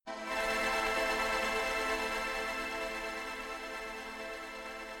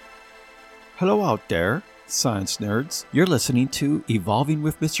Hello out there, science nerds. You're listening to Evolving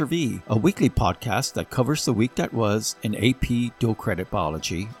with Mr. V, a weekly podcast that covers the week that was in AP dual credit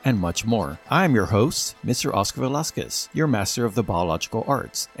biology and much more. I am your host, Mr. Oscar Velasquez, your master of the biological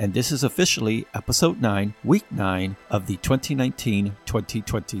arts, and this is officially episode 9, week 9 of the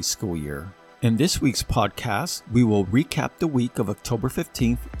 2019-2020 school year. In this week's podcast, we will recap the week of October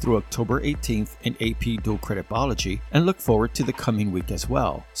 15th through October 18th in AP Dual Credit Biology and look forward to the coming week as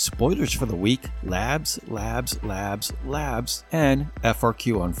well. Spoilers for the week, labs, and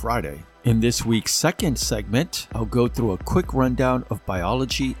FRQ on Friday. In this week's second segment, I'll go through a quick rundown of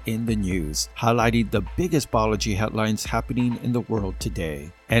biology in the news, highlighting the biggest biology headlines happening in the world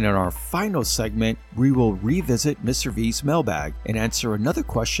today. And in our final segment, we will revisit Mr. V's mailbag and answer another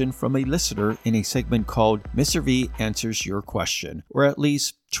question from a listener in a segment called Mr. V Answers Your Question, or at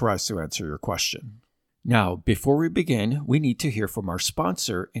least tries to answer your question. Now, before we begin, we need to hear from our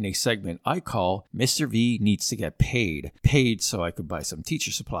sponsor in a segment I call Mr. V Needs to Get Paid. Paid so I could buy some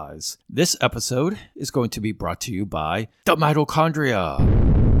teacher supplies. This episode is going to be brought to you by the mitochondria.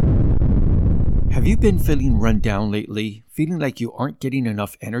 Have you been feeling run down lately? Feeling like you aren't getting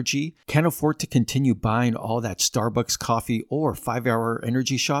enough energy? Can't afford to continue buying all that Starbucks coffee or 5-hour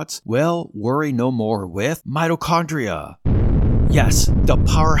energy shots? Well, worry no more with mitochondria. Yes, the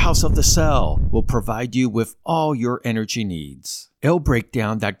powerhouse of the cell will provide you with all your energy needs. It'll break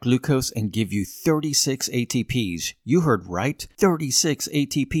down that glucose and give you 36 ATPs. You heard right, 36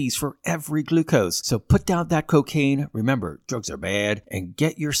 ATPs for every glucose. So put down that cocaine, remember, drugs are bad, and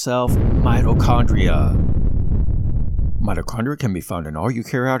get yourself mitochondria. Mitochondria can be found in all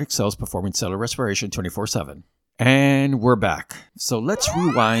eukaryotic cells performing cellular respiration 24/7. And we're back. So let's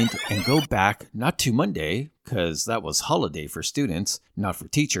rewind and go back, not to Monday, because that was holiday for students, not for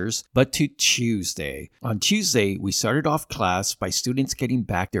teachers, but to Tuesday. On Tuesday, we started off class by students getting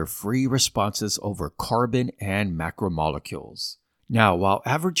back their free responses over carbon and macromolecules. Now, while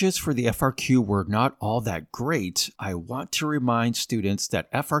averages for the FRQ were not all that great, I want to remind students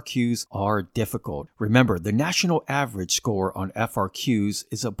that FRQs are difficult. Remember, the national average score on FRQs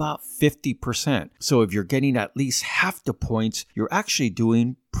is about 50%. So if you're getting at least half the points, you're actually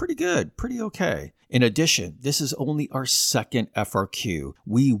doing pretty good, pretty okay. In addition, this is only our second FRQ.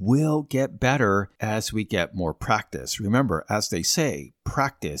 We will get better as we get more practice. Remember, as they say,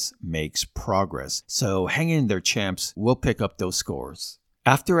 practice makes progress. So hang in there, champs. We'll pick up those scores.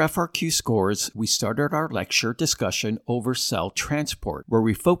 After FRQ scores, we started our lecture discussion over cell transport, where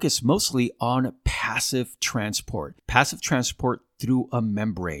we focus mostly on passive transport. Passive transport through a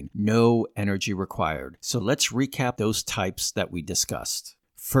membrane. No energy required. So let's recap those types that we discussed.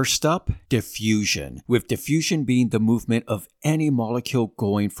 First up, diffusion, with diffusion being the movement of any molecule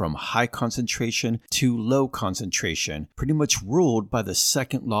going from high concentration to low concentration, pretty much ruled by the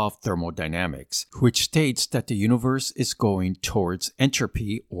second law of thermodynamics, which states that the universe is going towards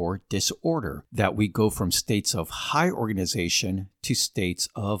entropy or disorder, that we go from states of high organization to states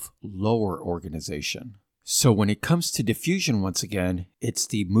of lower organization. So when it comes to diffusion, once again, it's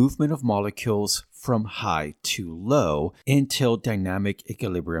the movement of molecules from high to low until dynamic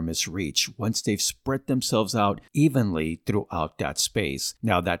equilibrium is reached once they've spread themselves out evenly throughout that space.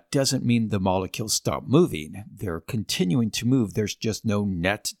 Now, that doesn't mean the molecules stop moving. They're continuing to move. There's just no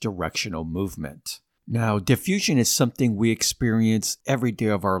net directional movement. Now, diffusion is something we experience every day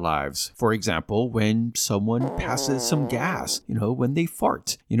of our lives. For example, when someone passes some gas, when they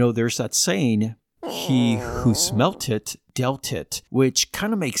fart. There's that saying, he who smelt it dealt it, which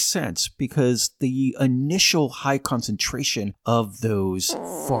kind of makes sense because the initial high concentration of those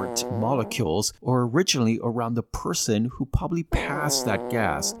fart molecules are originally around the person who probably passed that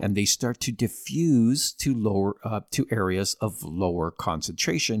gas, and they start to diffuse to areas of lower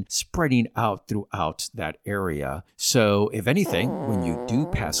concentration, spreading out throughout that area. So if anything, when you do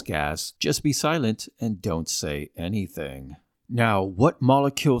pass gas, just be silent and don't say anything. Now, what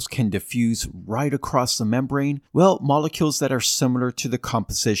molecules can diffuse right across the membrane? Well, molecules that are similar to the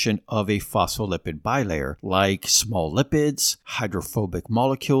composition of a phospholipid bilayer, like small lipids, hydrophobic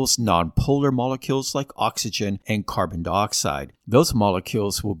molecules, nonpolar molecules like oxygen and carbon dioxide. Those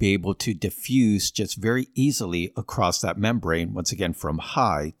molecules will be able to diffuse just very easily across that membrane, once again from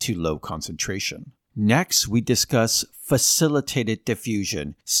high to low concentration. Next, we discuss facilitated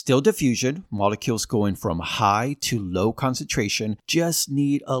diffusion. Still diffusion, molecules going from high to low concentration just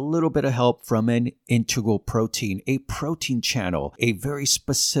need a little bit of help from an integral protein, a protein channel, a very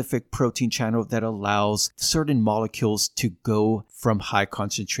specific protein channel that allows certain molecules to go from high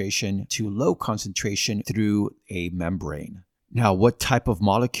concentration to low concentration through a membrane. Now, what type of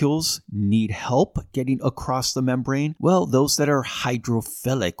molecules need help getting across the membrane? Well, those that are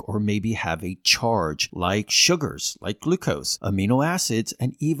hydrophilic or maybe have a charge, like sugars, like glucose, amino acids,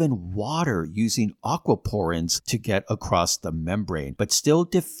 and even water using aquaporins to get across the membrane, but still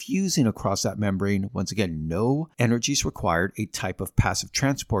diffusing across that membrane. Once again, no energy is required, a type of passive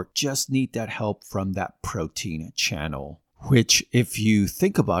transport, just need that help from that protein channel. Which, if you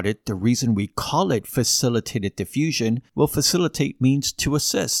think about it, the reason we call it facilitated diffusion, well, facilitate means to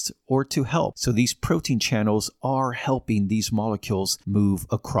assist or to help. So these protein channels are helping these molecules move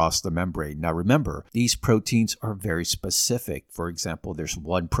across the membrane. Now remember, these proteins are very specific. For example, there's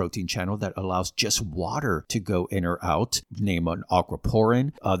one protein channel that allows just water to go in or out, name an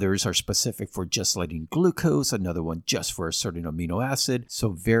aquaporin. Others are specific for just letting glucose, another one just for a certain amino acid. So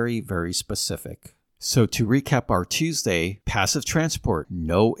very, very specific. So to recap our Tuesday, passive transport,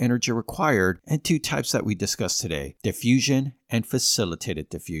 no energy required, and two types that we discussed today, diffusion and facilitated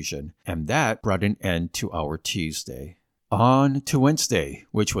diffusion. And that brought an end to our Tuesday. On to Wednesday,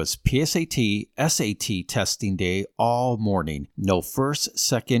 which was PSAT, SAT testing day all morning. No first,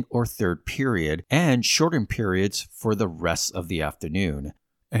 second, or third period, and shortened periods for the rest of the afternoon.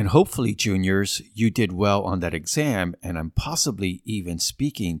 And hopefully, juniors, you did well on that exam, and I'm possibly even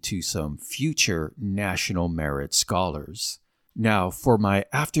speaking to some future national merit scholars. Now, for my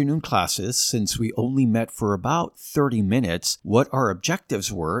afternoon classes, since we only met for about 30 minutes, what our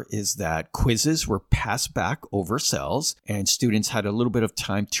objectives were is that quizzes were passed back over cells, and students had a little bit of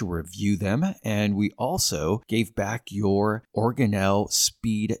time to review them, and we also gave back your organelle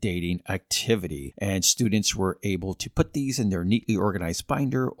speed dating activity, and students were able to put these in their neatly organized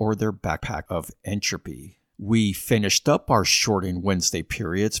binder or their backpack of entropy. We finished up our shortened Wednesday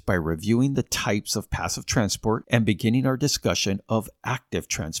periods by reviewing the types of passive transport and beginning our discussion of active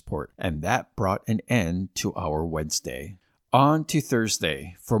transport, and that brought an end to our Wednesday. On to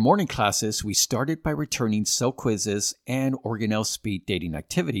Thursday. For morning classes, we started by returning cell quizzes and organelle speed dating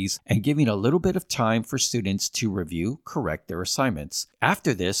activities and giving a little bit of time for students to review, correct their assignments.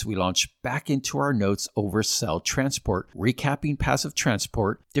 After this, we launched back into our notes over cell transport, recapping passive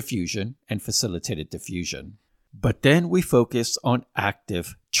transport, diffusion, and facilitated diffusion. But then we focused on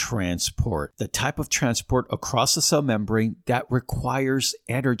active transport, the type of transport across the cell membrane that requires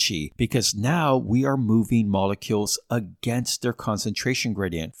energy, because now we are moving molecules against their concentration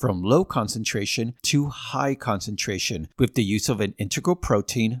gradient from low concentration to high concentration with the use of an integral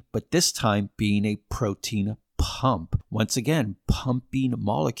protein, but this time being a protein pump. Once again, pumping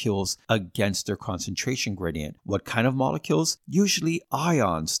molecules against their concentration gradient. What kind of molecules? Usually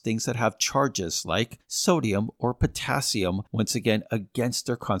ions, things that have charges like sodium or potassium, once again against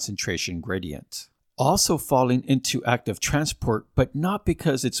their concentration gradient. Also falling into active transport, but not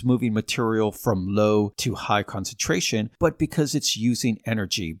because it's moving material from low to high concentration, but because it's using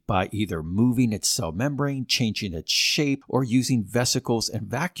energy by either moving its cell membrane, changing its shape, or using vesicles and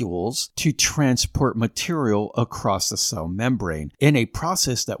vacuoles to transport material across the cell membrane in a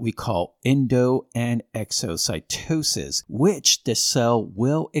process that we call endo and exocytosis, which the cell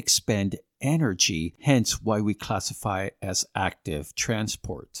will expend energy, hence why we classify it as active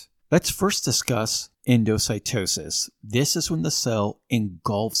transport. Let's first discuss endocytosis. This is when the cell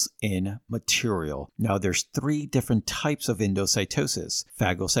engulfs in material. Now there's three different types of endocytosis: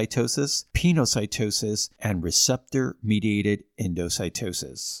 phagocytosis, pinocytosis, and receptor-mediated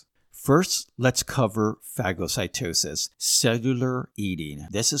endocytosis. First, let's cover phagocytosis, cellular eating.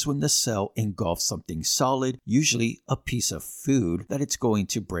 This is when the cell engulfs something solid, usually a piece of food that it's going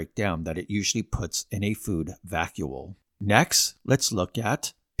to break down, that it usually puts in a food vacuole. Next, let's look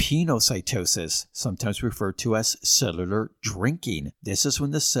at pinocytosis, sometimes referred to as cellular drinking. This is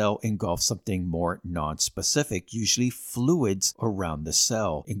when the cell engulfs something more non-specific, usually fluids around the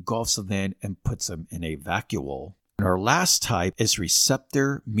cell, engulfs them in and puts them in a vacuole. And our last type is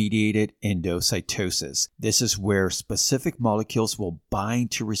receptor-mediated endocytosis. This is where specific molecules will bind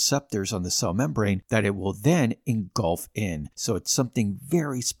to receptors on the cell membrane that it will then engulf in. So it's something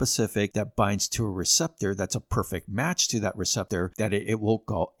very specific that binds to a receptor that's a perfect match to that receptor that it will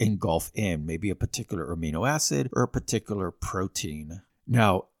engulf in, maybe a particular amino acid or a particular protein.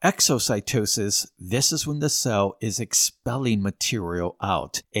 Now, exocytosis, this is when the cell is expelling material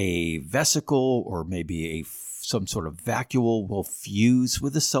out. A vesicle or maybe some sort of vacuole will fuse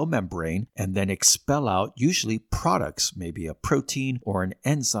with the cell membrane and then expel out usually products, maybe a protein or an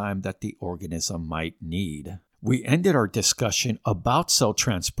enzyme that the organism might need. We ended our discussion about cell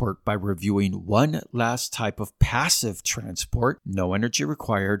transport by reviewing one last type of passive transport, no energy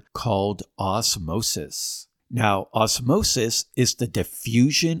required, called osmosis. Now, osmosis is the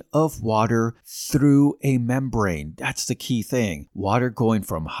diffusion of water through a membrane. That's the key thing. Water going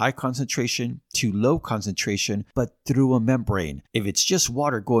from high concentration to low concentration, but through a membrane. If it's just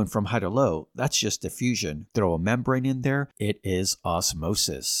water going from high to low, that's just diffusion. Throw a membrane in there, it is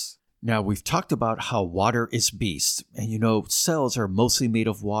osmosis. Now, we've talked about how water is beast. And cells are mostly made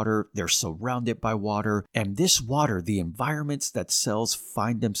of water. They're surrounded by water. And this water, the environments that cells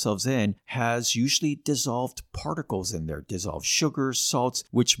find themselves in, has usually dissolved particles in there, dissolved sugars, salts,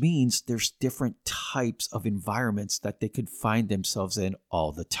 which means there's different types of environments that they could find themselves in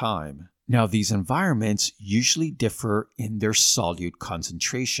all the time. Now, these environments usually differ in their solute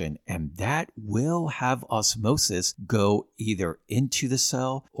concentration, and that will have osmosis go either into the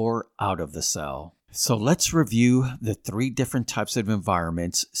cell or out of the cell. So let's review the 3 different types of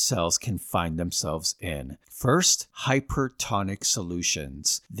environments cells can find themselves in. First, hypertonic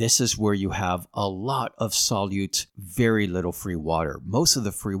solutions. This is where you have a lot of solute, very little free water. Most of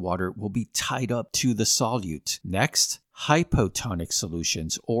the free water will be tied up to the solute. Next, hypotonic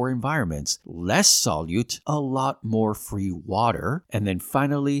solutions or environments, less solute, a lot more free water. And then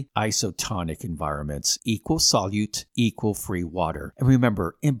finally, isotonic environments, equal solute, equal free water. And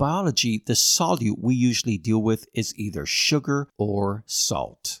remember, in biology, the solute we usually deal with is either sugar or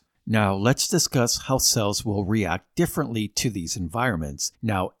salt. Now, let's discuss how cells will react differently to these environments.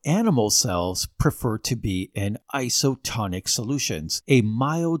 Now, animal cells prefer to be in isotonic solutions, a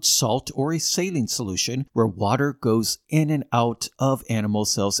mild salt or a saline solution where water goes in and out of animal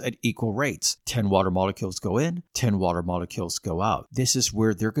cells at equal rates. 10 water molecules go in, 10 water molecules go out. This is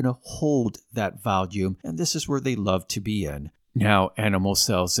where they're going to hold that volume, and this is where they love to be in. Now, animal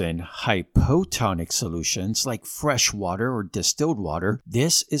cells in hypotonic solutions like fresh water or distilled water,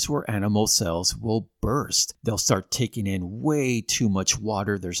 this is where animal cells will burst. They'll start taking in way too much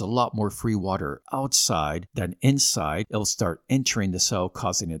water. There's a lot more free water outside than inside. It'll start entering the cell,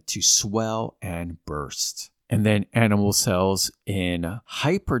 causing it to swell and burst. And then animal cells in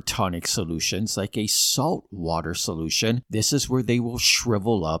hypertonic solutions, like a salt water solution, this is where they will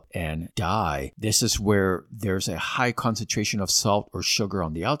shrivel up and die. This is where there's a high concentration of salt or sugar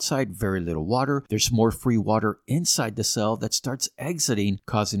on the outside, very little water. There's more free water inside the cell that starts exiting,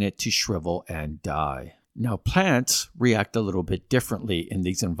 causing it to shrivel and die. Now, plants react a little bit differently in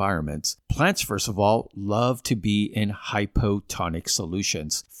these environments. Plants, first of all, love to be in hypotonic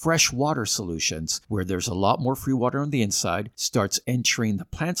solutions, fresh water solutions, where there's a lot more free water on the inside, starts entering the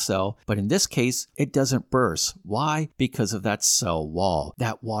plant cell, but in this case, it doesn't burst. Why? Because of that cell wall.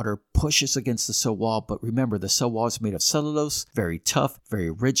 That water pushes against the cell wall, but remember, the cell wall is made of cellulose, very tough,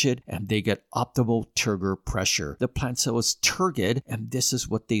 very rigid, and they get optimal turgor pressure. The plant cell is turgid, and this is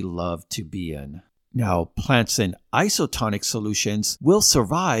what they love to be in. Now, plants in isotonic solutions will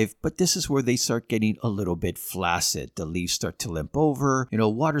survive, but this is where they start getting a little bit flaccid. The leaves start to limp over.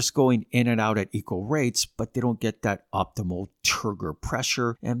 Water's going in and out at equal rates, but they don't get that optimal turgor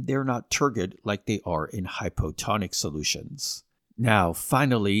pressure, and they're not turgid like they are in hypotonic solutions. Now,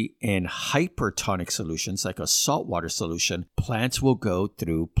 finally, in hypertonic solutions, like a saltwater solution, plants will go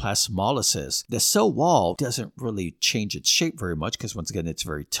through plasmolysis. The cell wall doesn't really change its shape very much because, once again, it's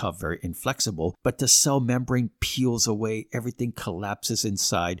very tough, very inflexible, but the cell membrane peels away. Everything collapses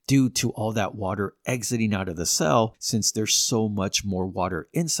inside due to all that water exiting out of the cell. Since there's so much more water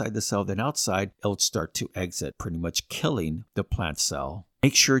inside the cell than outside, it'll start to exit, pretty much killing the plant cell.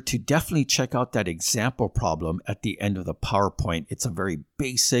 Make sure to definitely check out that example problem at the end of the PowerPoint. It's a very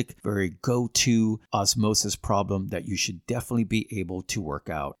basic, very go-to osmosis problem that you should definitely be able to work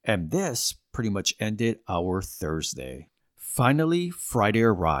out. And this pretty much ended our Thursday. Finally, Friday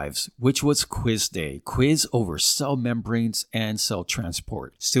arrives, which was quiz day. Quiz over cell membranes and cell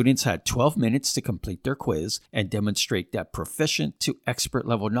transport. Students had 12 minutes to complete their quiz and demonstrate that proficient to expert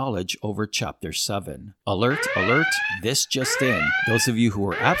level knowledge over Chapter 7. Alert, alert, this just in. Those of you who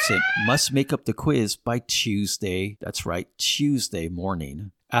were absent must make up the quiz by Tuesday. That's right, Tuesday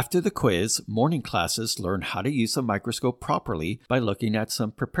morning. After the quiz, morning classes learn how to use a microscope properly by looking at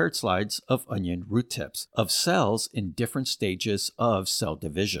some prepared slides of onion root tips of cells in different stages of cell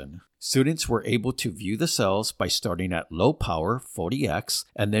division. Students were able to view the cells by starting at low power, 40x,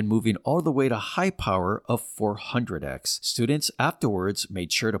 and then moving all the way to high power of 400x. Students afterwards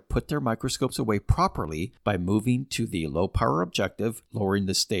made sure to put their microscopes away properly by moving to the low power objective, lowering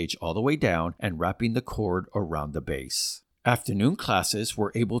the stage all the way down, and wrapping the cord around the base. Afternoon classes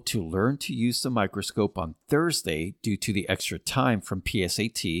were able to learn to use the microscope on Thursday due to the extra time from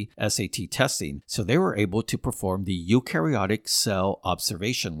PSAT, SAT testing, so they were able to perform the eukaryotic cell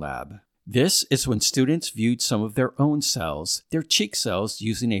observation lab. This is when students viewed some of their own cells, their cheek cells,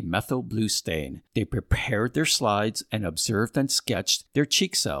 using a methyl blue stain. They prepared their slides and observed and sketched their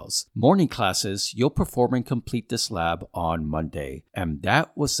cheek cells. Morning classes, you'll perform and complete this lab on Monday. And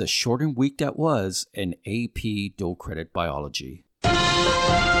that was the shortened week that was in AP dual credit biology. And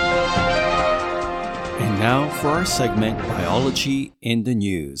now for our segment, Biology in the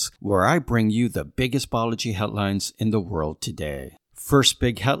News, where I bring you the biggest biology headlines in the world today. First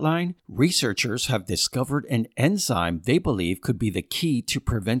big headline, researchers have discovered an enzyme they believe could be the key to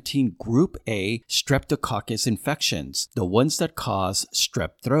preventing Group A Streptococcus infections, the ones that cause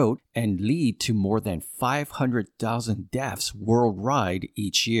strep throat and lead to more than 500,000 deaths worldwide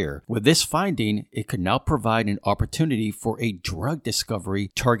each year. With this finding, it could now provide an opportunity for a drug discovery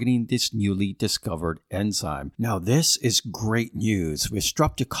targeting this newly discovered enzyme. Now, this is great news. With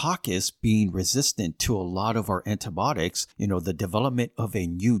Streptococcus being resistant to a lot of our antibiotics, the development of a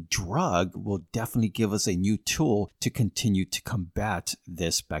new drug will definitely give us a new tool to continue to combat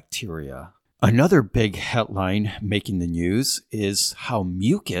this bacteria. Another big headline making the news is how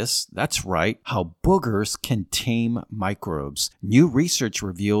mucus, that's right, how boogers can tame microbes. New research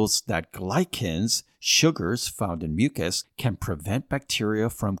reveals that glycans, sugars found in mucus, can prevent bacteria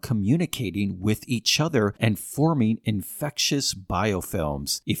from communicating with each other and forming infectious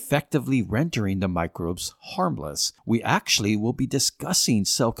biofilms, effectively rendering the microbes harmless. We actually will be discussing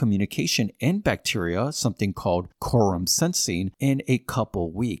cell communication in bacteria, something called quorum sensing, in a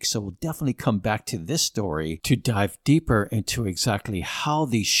couple weeks. So we'll definitely come back to this story to dive deeper into exactly how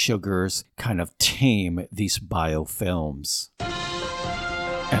these sugars kind of tame these biofilms.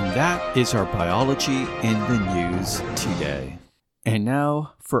 And that is our Biology in the News today. And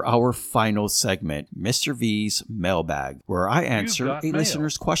now for our final segment, Mr. V's Mailbag, where I answer a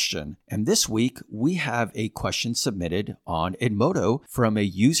listener's question. And this week, we have a question submitted on Edmodo from a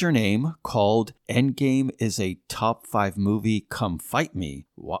username called Endgame is a top 5 movie, come fight me.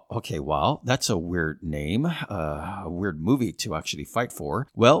 Okay, wow, that's a weird name, a weird movie to actually fight for.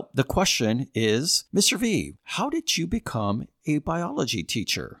 Well, the question is, Mr. V, how did you become a biology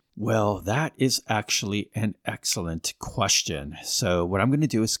teacher? Well, that is actually an excellent question. So what I'm going to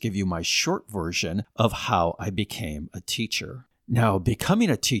do is give you my short version of how I became a teacher. Now, becoming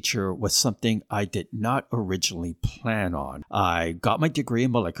a teacher was something I did not originally plan on. I got my degree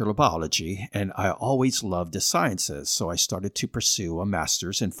in molecular biology, and I always loved the sciences, so I started to pursue a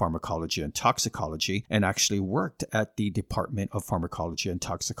master's in pharmacology and toxicology, and actually worked at the Department of Pharmacology and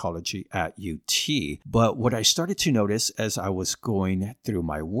Toxicology at UT. But what I started to notice as I was going through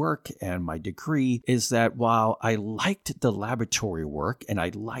my work and my degree is that while I liked the laboratory work and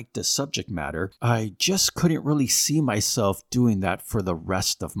I liked the subject matter, I just couldn't really see myself doing that for the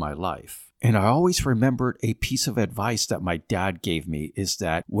rest of my life. And I always remembered a piece of advice that my dad gave me is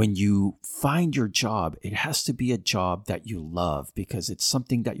that when you find your job, it has to be a job that you love because it's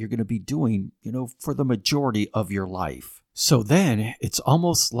something that you're going to be doing, for the majority of your life. So then it's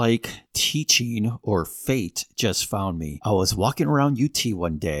almost like teaching or fate just found me. I was walking around UT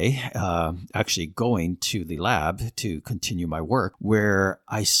one day, actually going to the lab to continue my work, where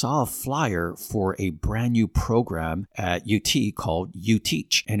I saw a flyer for a brand new program at UT called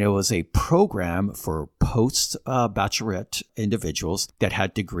UTeach. And it was a program for post-bachelorette individuals that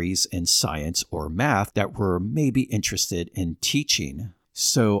had degrees in science or math that were maybe interested in teaching.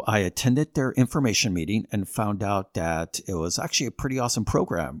 So I attended their information meeting and found out that it was actually a pretty awesome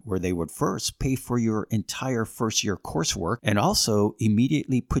program where they would first pay for your entire first year coursework and also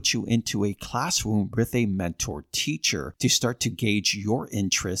immediately put you into a classroom with a mentor teacher to start to gauge your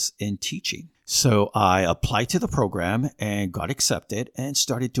interest in teaching. So I applied to the program and got accepted and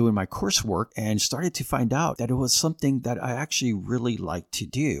started doing my coursework and started to find out that it was something that I actually really liked to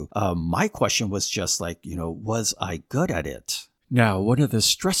do. My question was just like, was I good at it? Now, one of the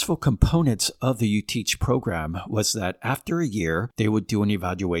stressful components of the UTeach program was that after a year, they would do an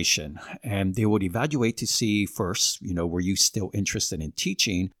evaluation and they would evaluate to see first, were you still interested in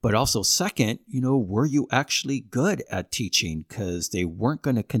teaching? But also second, were you actually good at teaching? Because they weren't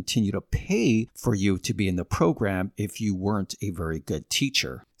going to continue to pay for you to be in the program if you weren't a very good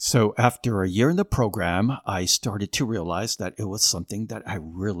teacher. So after a year in the program, I started to realize that it was something that I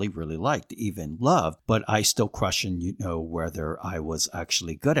really, really liked, even loved, but I still questioned, whether I was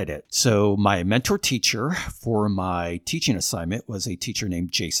actually good at it. So my mentor teacher for my teaching assignment was a teacher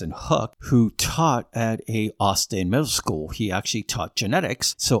named Jason Hook, who taught at a Austin middle school. He actually taught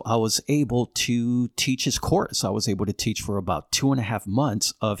genetics. So I was able to teach his course. I was able to teach for about 2.5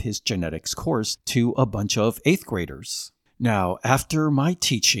 months of his genetics course to a bunch of 8th graders. Now, after my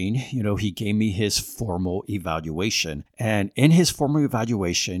teaching, he gave me his formal evaluation. And in his formal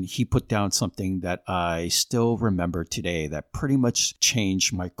evaluation, he put down something that I still remember today that pretty much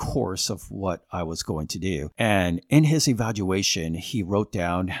changed my course of what I was going to do. And in his evaluation, he wrote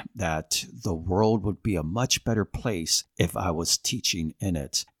down that the world would be a much better place if I was teaching in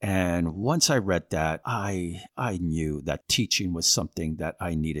it. And once I read that, I knew that teaching was something that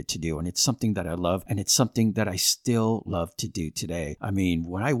I needed to do. And it's something that I love, and it's something that I still love to do today. I mean,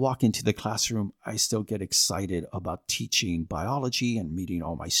 when I walk into the classroom, I still get excited about teaching biology and meeting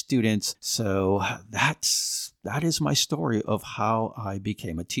all my students. So that is my story of how I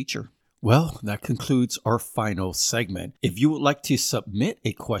became a teacher. Well, that concludes our final segment. If you would like to submit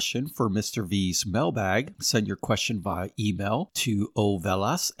a question for Mr. V's mailbag, send your question via email to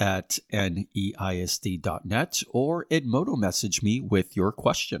ovelas@neisd.net or Edmodo message me with your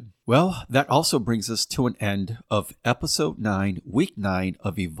question. Well, that also brings us to an end of episode 9, week 9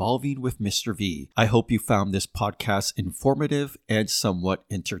 of Evolving with Mr. V. I hope you found this podcast informative and somewhat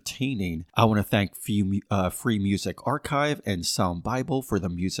entertaining. I want to thank Free Music Archive and Sound Bible for the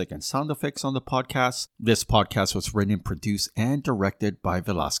music and sound effects on the podcast. This podcast was written, produced, and directed by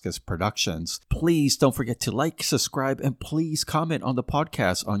Velasquez Productions. Please don't forget to like, subscribe, and please comment on the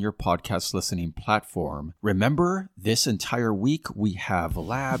podcast on your podcast listening platform. Remember, this entire week we have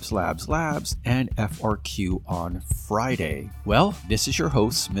labs, and FRQ on Friday. Well, this is your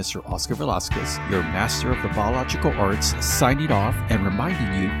host, Mr. Oscar Velasquez, your master of the biological arts, signing off and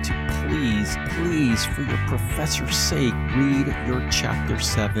reminding you to please, for your professor's sake, read your Chapter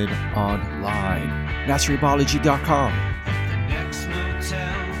 7 online. NaturalBiology.com. At the next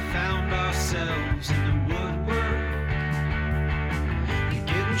motel, found ourselves in the woodwork,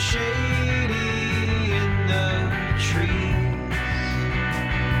 getting shady in the trees.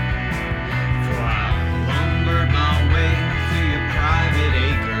 For I lumbered my way through your private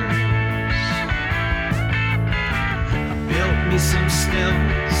acres. I built me some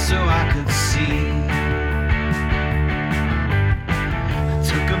stilts so I could see.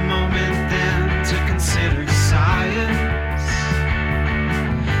 Took a moment then to consider science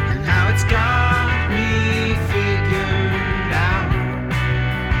and how it's got me figured out,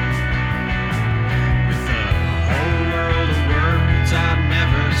 with a whole world of words I've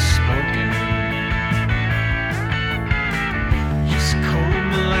never spoken, just cold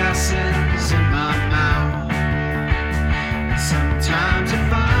molasses in my mouth. And sometimes I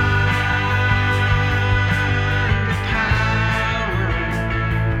find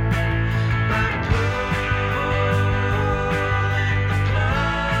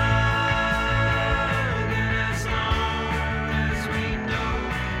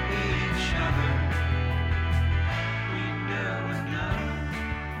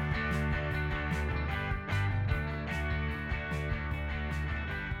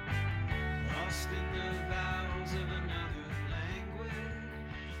lost in the vows of